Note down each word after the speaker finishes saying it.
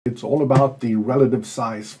It's all about the relative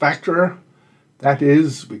size factor. That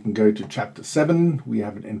is, we can go to chapter 7. We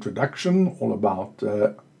have an introduction all about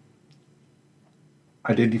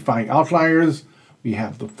identifying outliers. We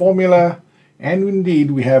have the formula, and indeed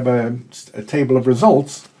we have a table of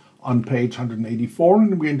results on page 184, and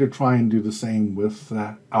we're going to try and do the same with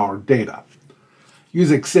our data. Use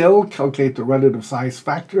Excel, calculate the relative size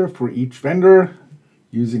factor for each vendor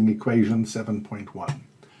using equation 7.1.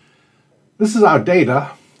 This is our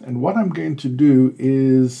data, and what I'm going to do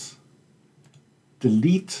is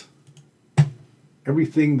delete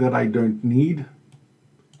everything that I don't need,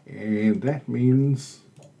 and that means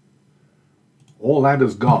all that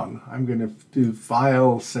is gone. I'm going to do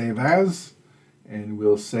File, Save As, and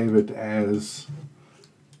we'll save it as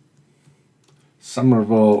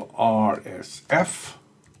Somerville RSF.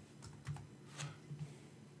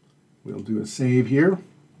 We'll do a save here.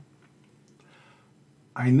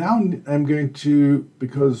 I now am going to,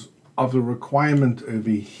 because of the requirement over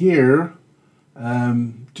here,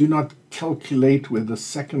 do not calculate where the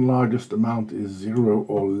second largest amount is 0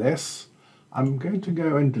 or less. I'm going to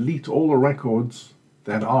go and delete all the records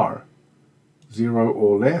that are 0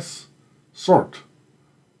 or less. Sort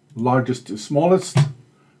largest to smallest.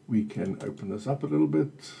 We can open this up a little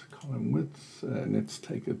bit, column width, and let's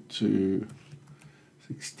take it to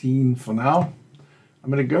 16 for now. I'm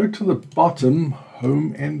going to go to the bottom,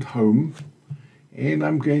 home and home, and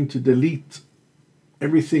I'm going to delete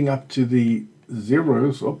everything up to the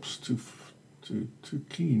zeros. Oops, too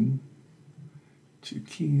keen. Too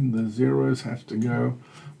keen. The zeros have to go.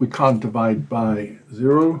 We can't divide by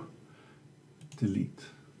 0. Delete.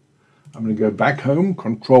 I'm going to go back home,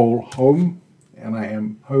 Control Home, and I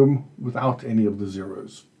am home without any of the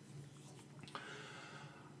zeros.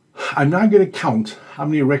 I'm now going to count how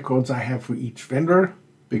many records I have for each vendor,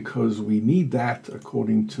 because we need that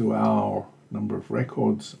according to our number of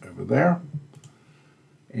records over there.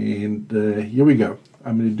 And here we go.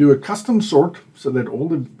 I'm going to do a custom sort so that all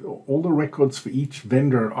the records for each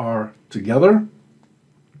vendor are together.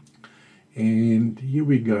 And here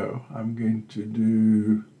we go. I'm going to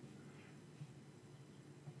do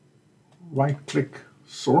right-click,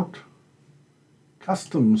 sort,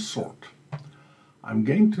 custom sort. I'm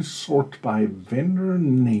going to sort by vendor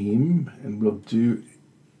name, and we'll do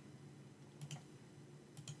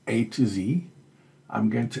A to Z. I'm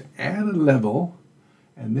going to add a level,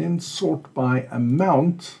 and then sort by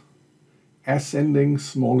amount, ascending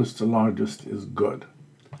smallest to largest is good.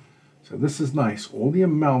 So this is nice. All the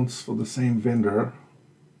amounts for the same vendor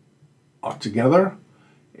are together,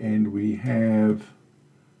 and we have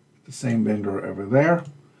the same vendor over there.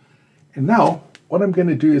 And now what I'm going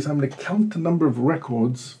to do is I'm going to count the number of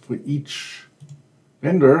records for each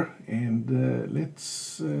vendor, and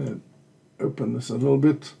let's open this a little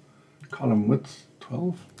bit. Column width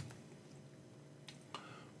 12.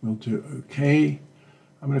 We'll do OK.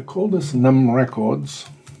 I'm going to call this num records.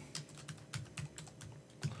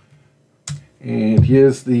 And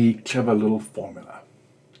here's the clever little formula.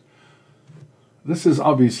 This is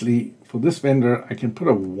obviously, for this vendor, I can put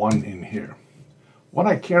a 1 in here. What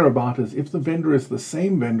I care about is if the vendor is the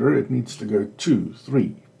same vendor, it needs to go 2,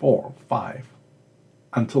 3, 4, 5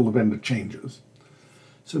 until the vendor changes.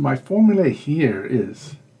 So my formula here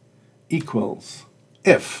is equals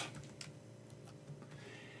if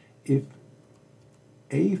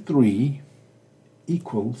A3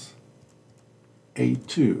 equals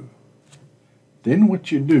A2, then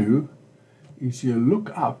what you do is you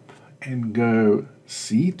look up and go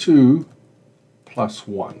C2 plus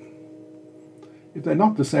 1. If they're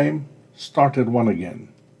not the same, start at 1 again.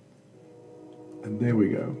 And there we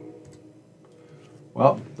go.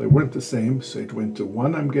 Well, they weren't the same, so it went to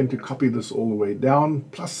 1. I'm going to copy this all the way down,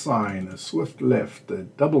 plus sign, a swift left, a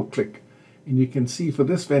double click, and you can see for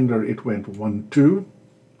this vendor it went 1, 2,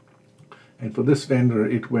 and for this vendor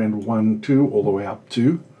it went 1, 2, all the way up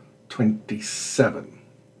to 27.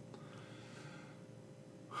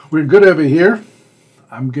 We're good over here.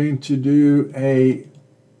 I'm going to do a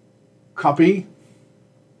copy,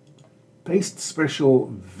 paste special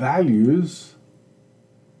values,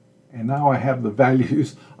 and now I have the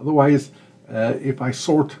values. Otherwise, if I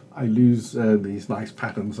sort, I lose these nice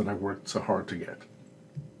patterns that I've worked so hard to get.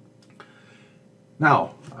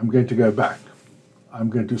 Now, I'm going to go back. I'm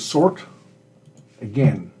going to sort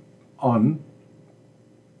again on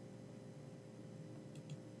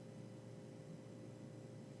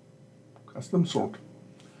custom sort.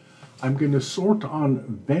 I'm going to sort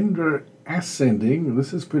on vendor ascending.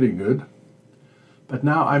 This is pretty good. But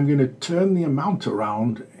now I'm going to turn the amount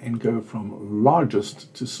around and go from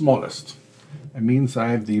largest to smallest. It means I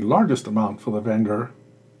have the largest amount for the vendor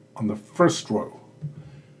on the first row.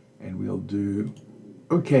 do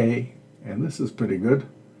OK, and this is pretty good.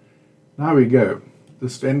 Now we go.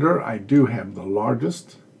 This vendor, I do have the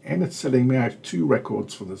largest, and it's telling me I have 2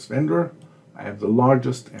 records for this vendor. I have the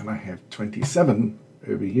largest, and I have 27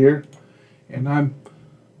 over here, and I'm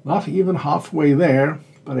not even halfway there,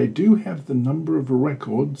 but I do have the number of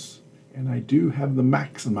records, and I do have the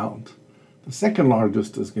max amount. The second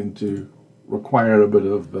largest is going to require a bit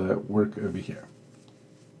of work over here.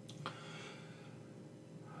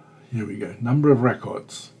 Here we go, number of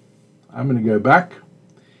records. I'm going to go back,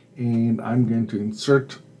 and I'm going to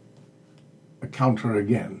insert a counter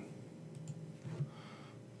again.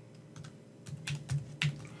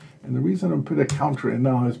 And the reason I put a counter in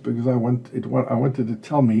now is because I wanted to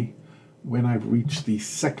tell me when I've reached the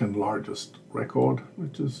second largest record,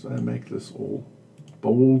 which is make this all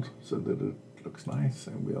bold so that it looks nice,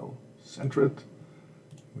 and we'll center it.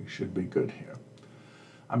 We should be good here.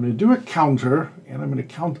 I'm going to do a counter, and I'm going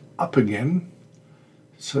to count up again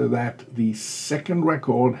so that the second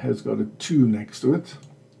record has got a 2 next to it.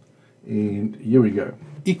 And here we go.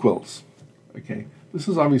 Equals. Okay, this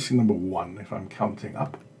is obviously number 1 if I'm counting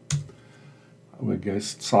up. We'll go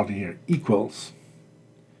start here. Equals.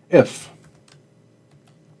 If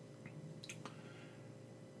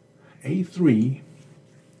A3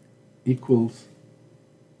 equals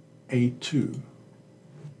A2.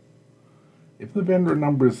 If the vendor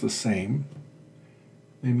number is the same,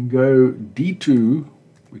 then go D2,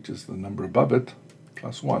 which is the number above it,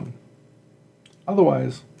 plus 1.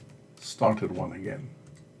 Otherwise, start at 1 again.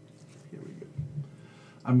 Here we go.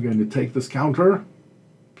 I'm going to take this counter,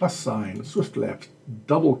 plus sign, swift left,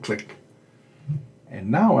 double click, and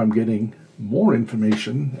now I'm getting more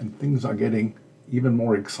information and things are getting even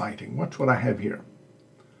more exciting. Watch what I have here.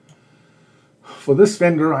 For this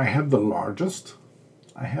vendor, I have the largest,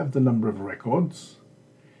 I have the number of records,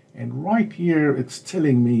 and right here it's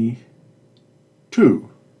telling me 2,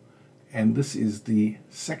 and this is the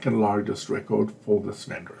second largest record for this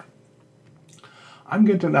vendor. I'm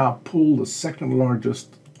going to now pull the second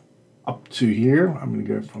largest up to here. I'm going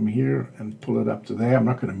to go from here and pull it up to there. I'm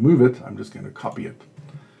not going to move it, I'm just going to copy it.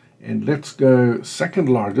 And let's go second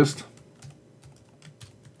largest,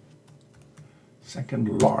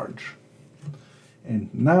 second large.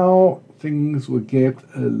 And now things will get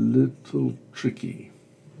a little tricky.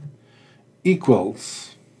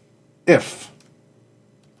 Equals if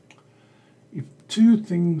 2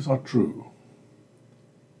 things are true,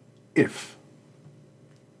 if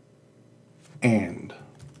and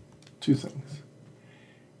 2 things.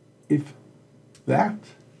 If that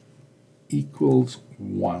equals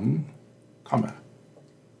 1, comma,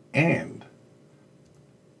 and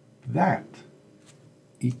that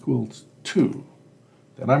equals 2,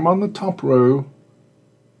 then I'm on the top row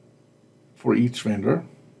for each vendor.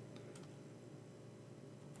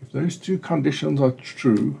 If those 2 conditions are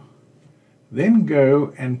true, then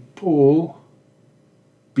go and pull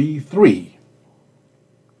B3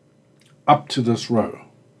 up to this row.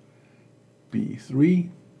 B3.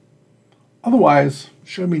 Otherwise,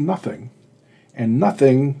 show me nothing. And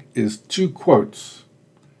nothing is 2 quotes.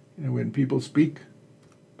 You know, when people speak,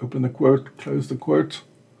 open the quote, close the quote.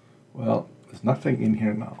 Well, there's nothing in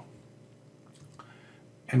here now.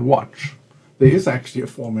 And watch. There is actually a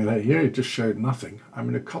formula here, it just showed nothing. I'm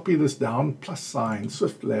going to copy this down, plus sign,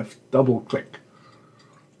 swift left, double click.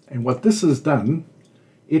 And what this has done,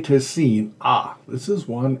 it has seen, this is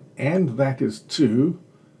 1 and that is 2.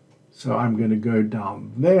 So I'm going to go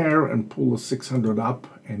down there and pull the 600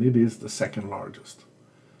 up, and it is the second largest.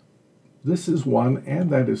 This is 1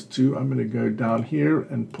 and that is 2. I'm going to go down here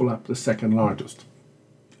and pull up the second largest.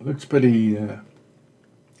 It looks pretty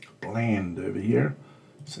bland over here.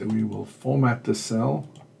 So we will format the cell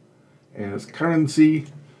as currency.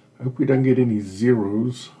 I hope we don't get any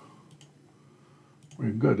zeros.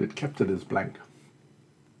 We're good, it kept it as blank.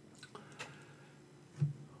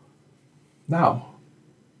 Now,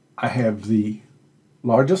 I have the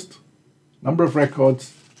largest number of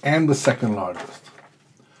records and the second largest.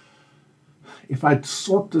 If I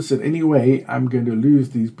sort this in any way, I'm going to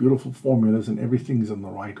lose these beautiful formulas and everything's in the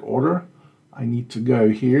right order. I need to go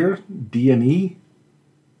here, D and E,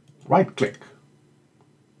 right click,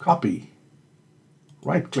 copy,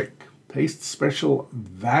 right click, paste special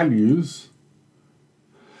values.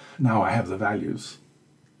 Now I have the values.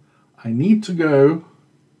 I need to go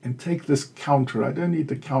and take this counter. I don't need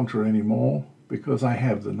the counter anymore because I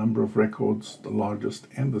have the number of records, the largest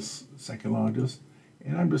and the second largest,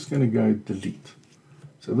 and I'm just going to go delete.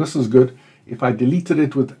 So this is good. If I deleted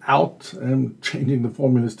it without changing the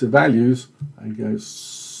formulas to values, I'd go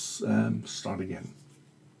start again.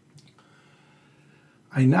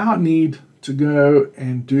 I now need to go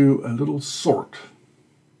and do a little sort.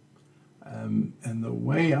 And the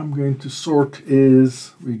way I'm going to sort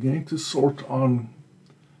is we're going to sort on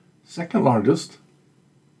second largest,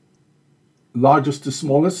 largest to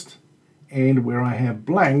smallest, and where I have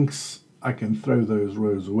blanks, I can throw those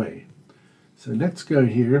rows away. So let's go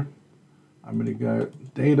here. I'm going to go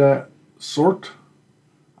data sort.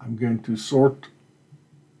 I'm going to sort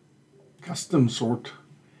custom sort,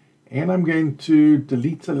 and I'm going to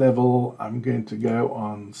delete the level. I'm going to go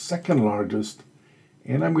on second largest,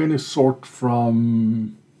 and I'm going to sort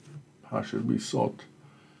from, how should we sort?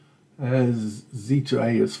 As Z to A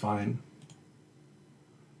is fine,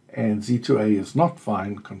 and Z to A is not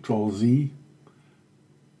fine. Control Z.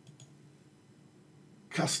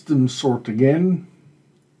 Custom sort again.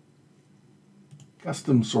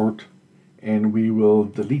 Custom sort, and we will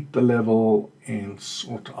delete the level and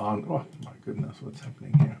sort on. Oh my goodness, what's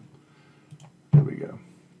happening here? There we go.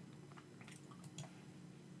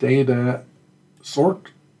 Data sort.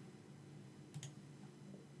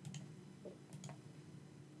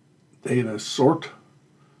 Data sort,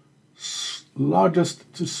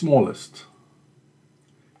 largest to smallest,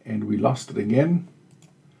 and we lost it again.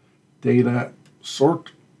 Data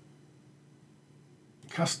sort,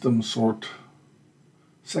 custom sort,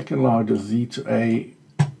 second largest Z to A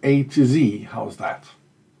to Z. How's that?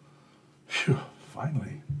 Phew,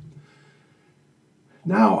 finally.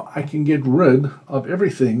 Now I can get rid of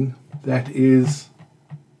everything that is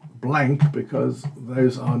blank, because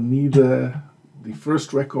those are neither the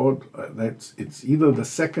first record, it's either the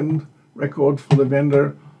second record for the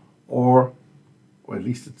vendor, or at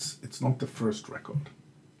least it's not the first record.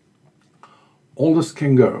 All this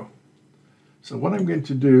can go. So what I'm going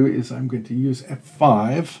to do is I'm going to use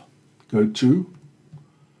F5, go to,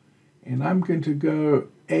 and I'm going to go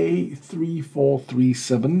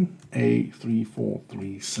A3437,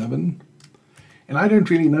 A3437. And I don't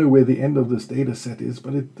really know where the end of this data set is,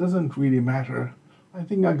 but it doesn't really matter. I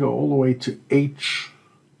think I go all the way to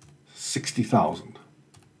H60,000.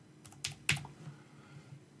 There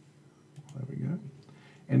we go.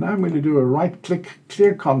 And now I'm going to do a right click,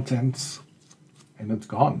 clear contents, and it's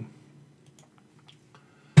gone.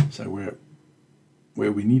 So we're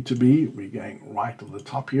where we need to be. We're going right to the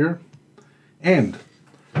top here. And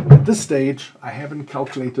at this stage, I haven't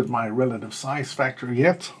calculated my relative size factor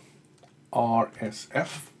yet,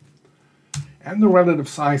 RSF. And the relative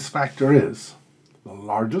size factor is the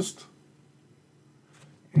largest,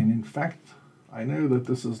 and in fact I know that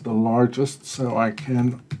this is the largest, so I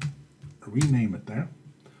can rename it there.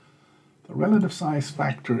 The relative size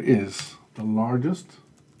factor is the largest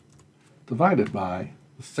divided by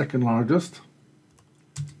the second largest,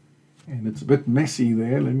 and it's a bit messy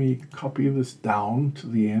there. Let me copy this down to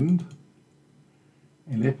the end,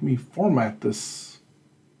 and let me format this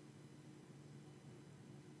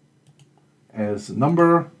as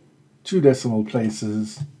number, 2 decimal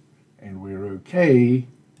places, and we're okay,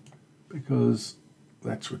 because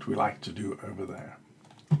that's what we like to do over there.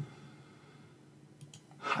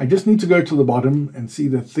 I just need to go to the bottom and see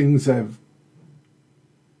that things have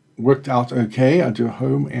worked out okay. I do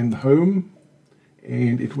home and home,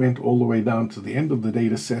 and it went all the way down to the end of the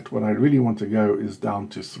data set. What I really want to go is down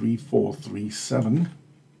to 3437,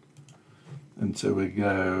 and so we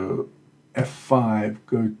go F5,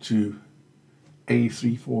 go to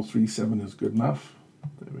A3437 is good enough.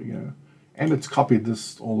 There we go. And it's copied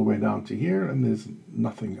this all the way down to here, and there's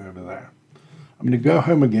nothing over there. I'm going to go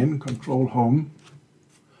home again, Control Home.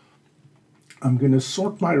 I'm going to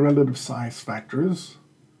sort my relative size factors,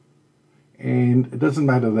 and it doesn't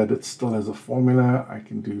matter that it still has a formula. I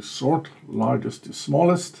can do sort largest to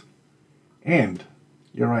smallest, and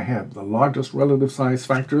here I have the largest relative size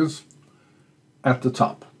factors at the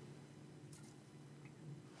top.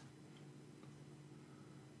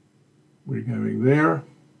 We're going there,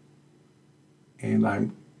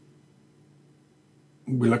 and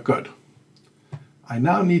we look good. I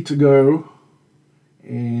now need to go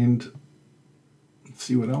and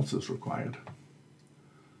see what else is required.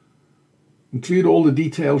 Include all the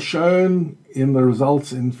details shown in the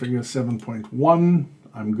results in figure 7.1.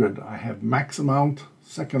 I'm good. I have max amount,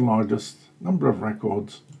 second largest, number of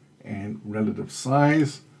records, and relative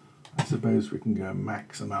size. I suppose we can go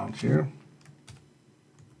max amount here.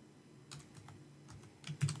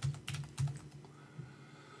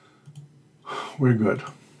 We're good.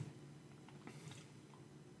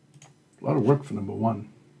 A lot of work for number 1.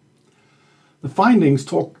 The findings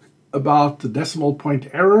talk about the decimal point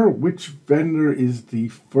error. Which vendor is the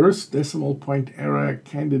first decimal point error?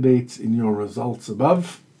 Candidates in your results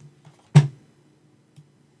above.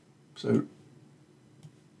 So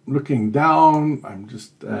looking down, I'm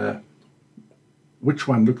just which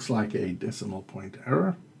one looks like a decimal point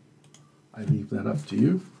error. I leave that up to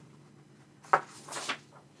you.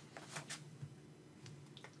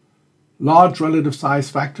 Large relative size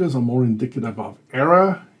factors are more indicative of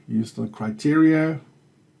error. Use the criteria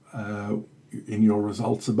in your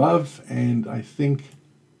results above, and I think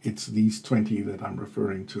it's these 20 that I'm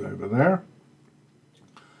referring to over there.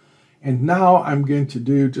 And now I'm going to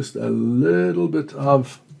do just a little bit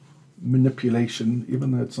of manipulation,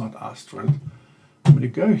 even though it's not asked for it. I'm going to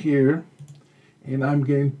go here and I'm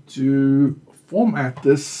going to format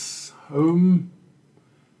this home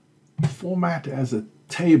format as a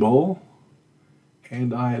table,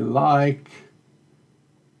 and I like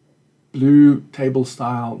blue table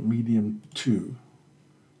style medium 2,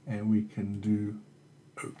 and we can do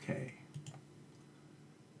OK.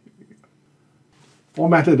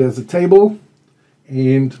 Formatted as a table,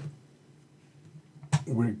 and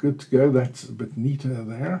we're good to go. That's a bit neater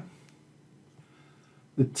there.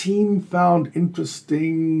 The team found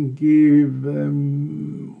interesting, give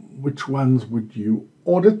which ones would you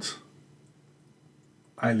audit?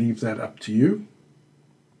 I leave that up to you.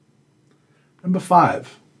 Number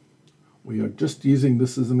 5, we are just using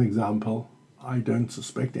this as an example. I don't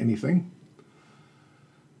suspect anything.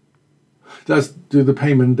 Do the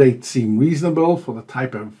payment date seem reasonable for the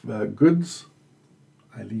type of goods?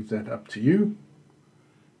 I leave that up to you.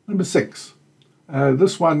 Number 6.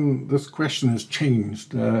 This question has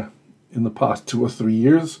changed in the past 2 or 3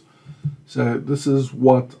 years. So this is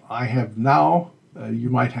what I have now. You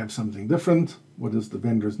might have something different. What is the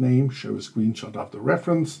vendor's name? Show a screenshot of the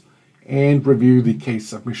reference and review the case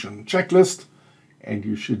submission checklist. And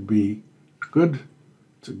you should be good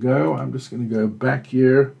to go. I'm just going to go back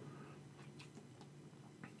here.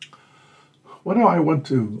 What I want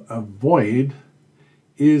to avoid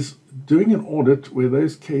is doing an audit where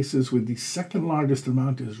those cases with the second largest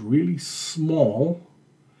amount is really small,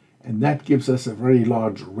 and that gives us a very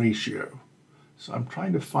large ratio. So I'm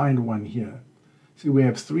trying to find one here. See, we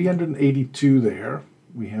have 382 there.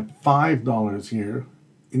 We have $5 here.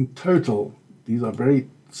 In total, these are very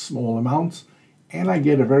small amounts, and I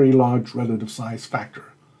get a very large relative size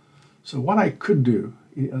factor. So what I could do,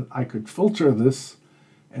 I could filter this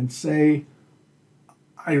and say,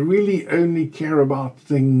 I really only care about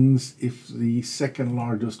things if the second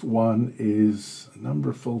largest one is a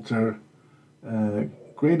number filter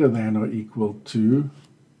greater than or equal to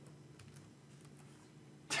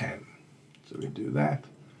 10. So we do that.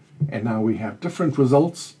 And now we have different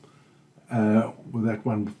results with that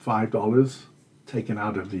one $5 taken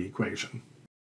out of the equation.